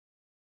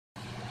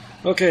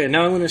Okay,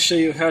 now I'm going to show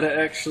you how to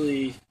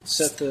actually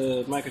set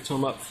the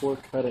microtome up for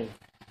cutting.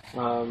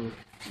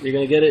 You're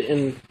going to get it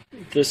in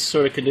this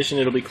sort of condition.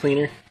 It'll be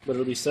cleaner, but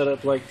it'll be set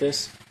up like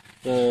this.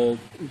 The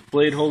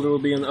blade holder will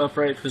be in the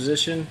upright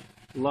position,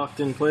 locked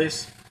in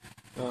place.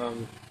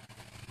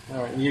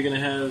 Alright, you're going to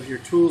have your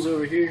tools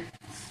over here.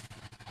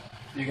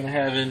 You're going to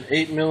have an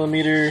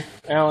 8mm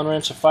Allen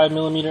wrench, a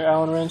 5mm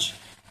Allen wrench.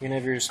 You're going to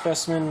have your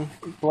specimen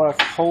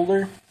block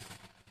holder,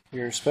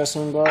 your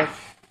specimen block,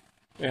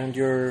 and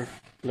your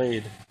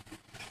blade.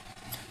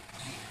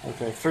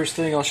 Okay, first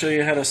thing I'll show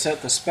you how to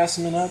set the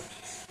specimen up.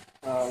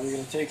 You're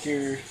going to take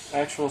your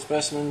actual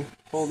specimen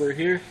holder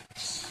here.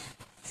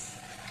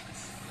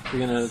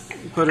 You're going to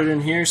put it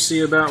in here,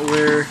 see about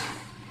where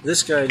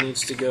this guy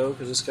needs to go,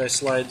 because this guy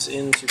slides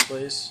into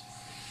place.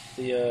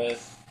 The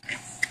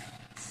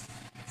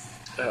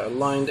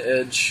lined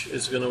edge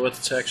is going to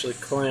what's actually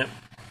clamp.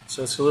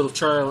 So it's a little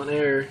trial and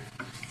error.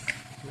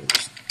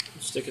 Just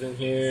stick it in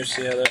here,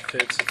 see how that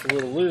fits. It's a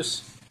little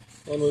loose.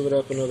 I'll move it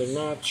up another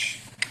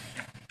notch.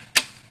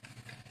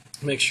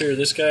 Make sure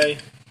this guy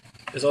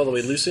is all the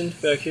way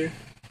loosened back here.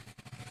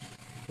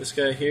 This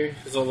guy here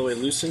is all the way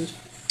loosened.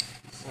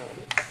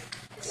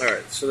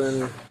 Alright, so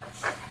then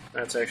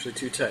that's actually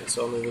too tight,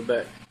 so I'll move it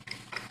back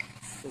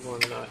one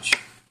notch.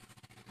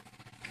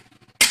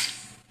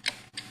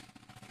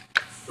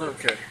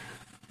 Okay.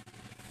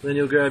 Then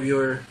you'll grab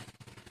your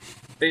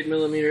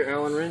 8mm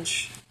Allen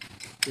wrench.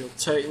 You'll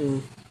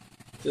tighten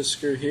this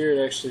screw here.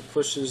 It actually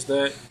pushes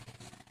that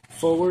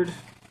forward,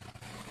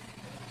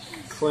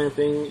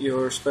 clamping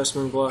your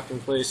specimen block in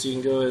place. You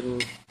can go ahead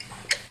and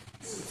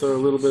throw a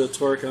little bit of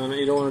torque on it.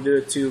 You don't want to do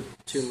it too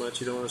much.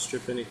 You don't want to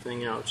strip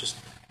anything out. Just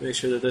make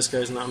sure that this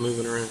guy's not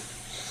moving around.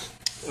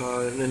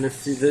 And then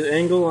if the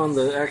angle on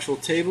the actual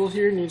table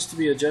here needs to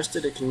be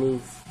adjusted, it can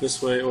move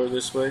this way or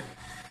this way.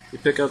 You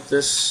pick up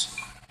this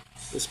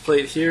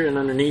plate here, and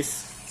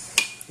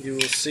underneath you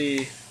will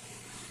see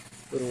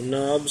little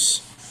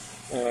knobs.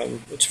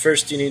 Which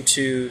first you need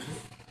to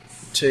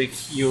take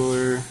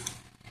your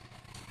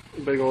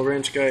big old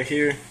wrench guy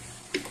here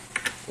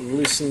and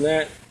loosen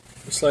that.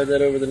 Slide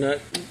that over the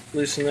nut,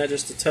 loosen that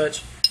just a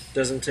touch.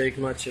 Doesn't take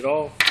much at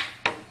all.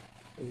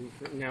 And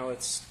now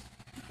it's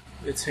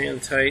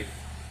hand tight.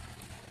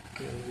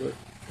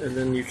 And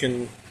then you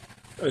can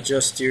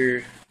adjust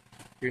your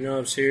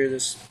knobs here.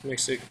 This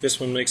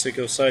one makes it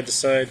go side to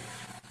side.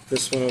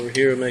 This one over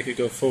here will make it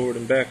go forward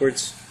and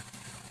backwards.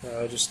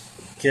 Just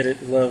get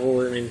it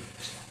level. I mean,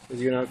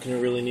 you're not going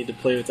to really need to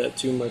play with that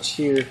too much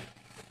here,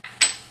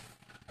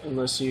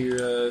 unless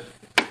your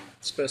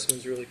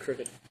specimen's really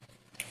crooked.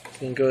 You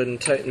can go ahead and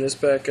tighten this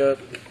back up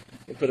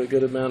and put a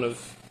good amount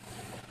of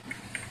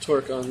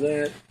torque on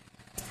that.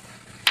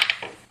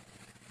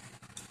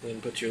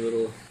 Then put your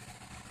little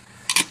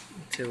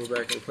table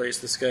back in place.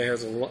 This guy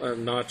has a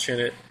notch in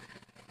it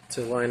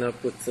to line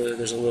up with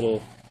there's a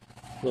little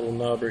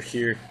knobber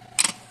here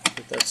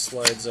that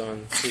slides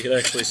on. So you could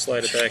actually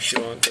slide it back if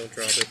you want, don't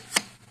drop it.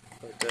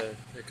 But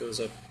it goes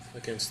up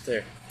against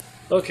there.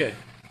 Okay,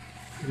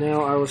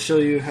 now I will show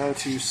you how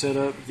to set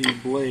up the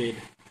blade.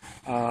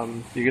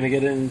 You're going to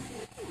get in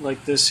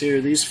like this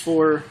here. These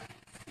 4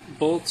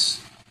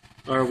 bolts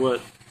are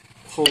what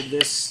hold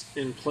this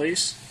in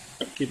place,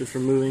 keep it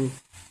from moving.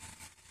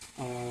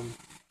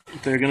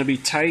 They're going to be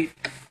tight.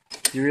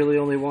 You really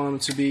only want them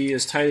to be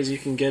as tight as you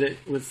can get it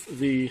with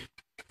the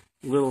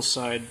little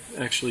side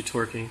actually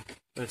torquing.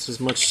 That's as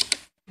much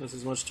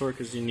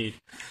torque as you need.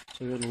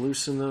 So we're going to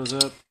loosen those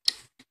up.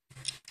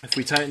 If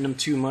we tighten them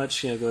too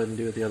much, go ahead and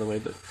do it the other way,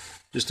 but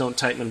just don't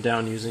tighten them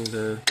down using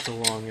the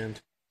long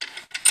end.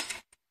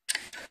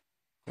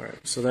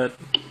 Alright, so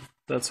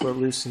that's what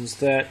loosens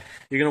that.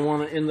 You're going to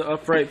want it in the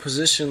upright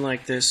position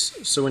like this,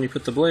 so when you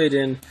put the blade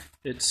in,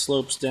 it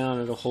slopes down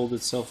and it'll hold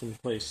itself in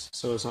place,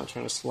 so it's not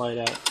trying to slide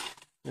out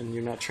and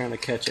you're not trying to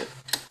catch it.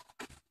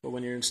 But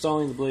when you're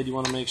installing the blade, you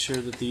want to make sure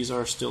that these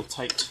are still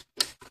tight,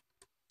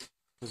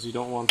 because you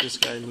don't want this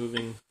guy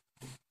moving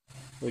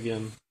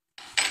again.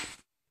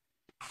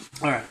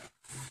 Alright,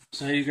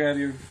 so now you grab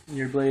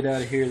your blade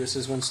out of here. This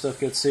is when stuff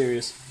gets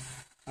serious.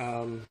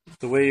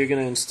 The way you're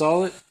going to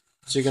install it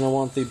is you're going to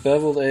want the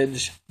beveled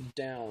edge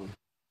down.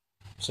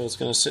 So it's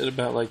going to sit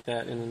about like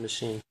that in the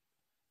machine.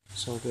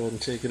 So I'll go ahead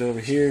and take it over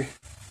here.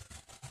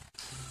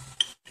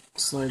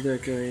 Slide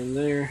that guy in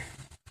there.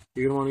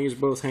 You're going to want to use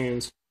both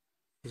hands,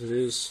 because it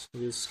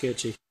is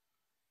sketchy.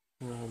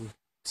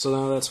 So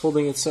now that's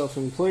holding itself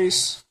in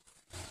place.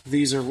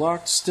 These are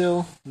locked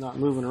still, not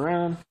moving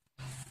around.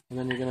 And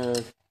then you're going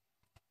to,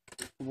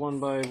 one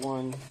by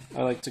one,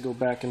 I like to go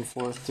back and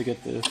forth to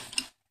get the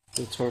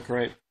torque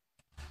right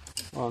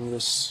on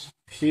this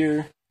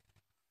here.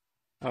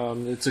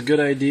 It's a good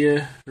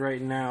idea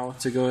right now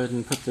to go ahead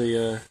and put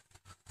the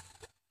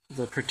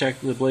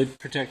blade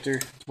protector,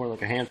 it's more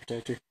like a hand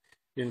protector,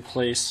 in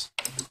place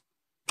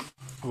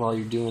while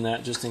you're doing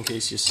that, just in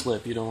case you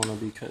slip. You don't want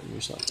to be cutting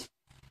yourself.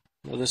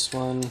 Now this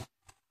one,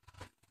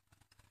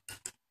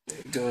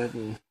 go ahead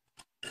and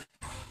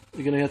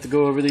you're going to have to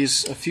go over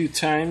these a few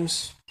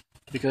times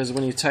because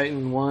when you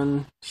tighten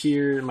one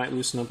here, it might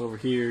loosen up over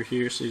here,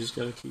 so you just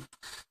gotta keep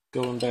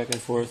going back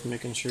and forth,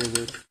 making sure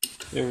that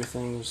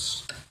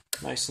everything's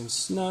nice and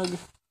snug.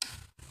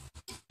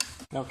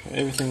 Okay,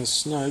 everything's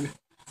snug.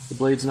 The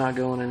blade's not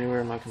going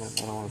anywhere. I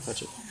don't want to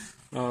touch it.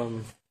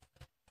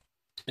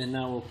 And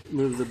now we'll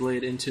move the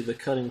blade into the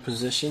cutting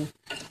position.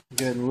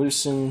 Go ahead and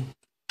loosen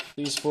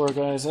these four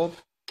guys up.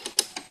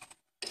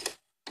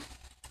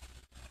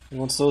 And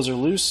once those are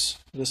loose,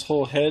 this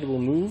whole head will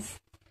move.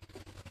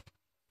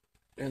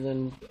 And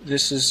then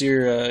this is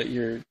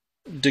your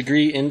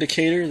degree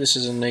indicator. This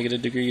is a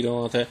negative degree. You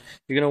don't want that.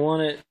 You're going to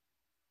want it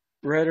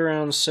right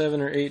around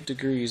 7 or 8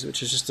 degrees,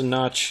 which is just a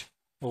notch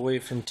away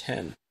from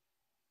 10.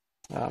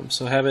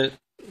 So have it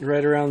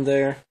right around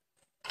there,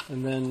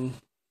 and then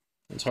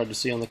it's hard to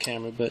see on the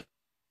camera, but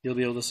you'll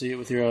be able to see it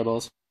with your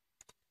eyeballs.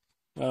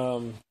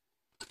 And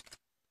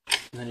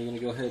then you're going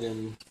to go ahead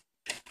and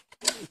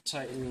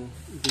tighten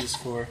these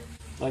four.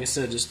 Like I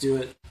said, just do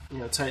it,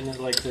 tighten it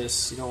like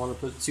this. You don't want to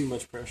put too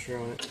much pressure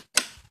on it.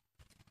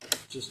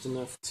 Just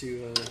enough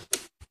to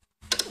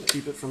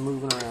keep it from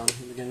moving around.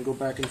 And again, go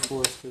back and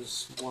forth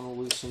because one will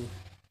loosen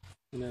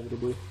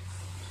inevitably.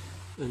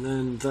 And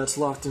then that's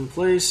locked in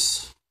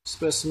place.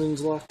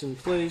 Specimen's locked in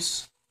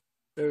place.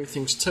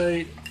 Everything's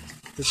tight.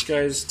 This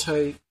guy's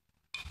tight.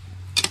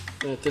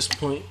 And at this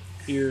point,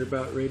 you're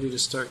about ready to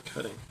start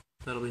cutting.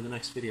 That'll be the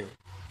next video.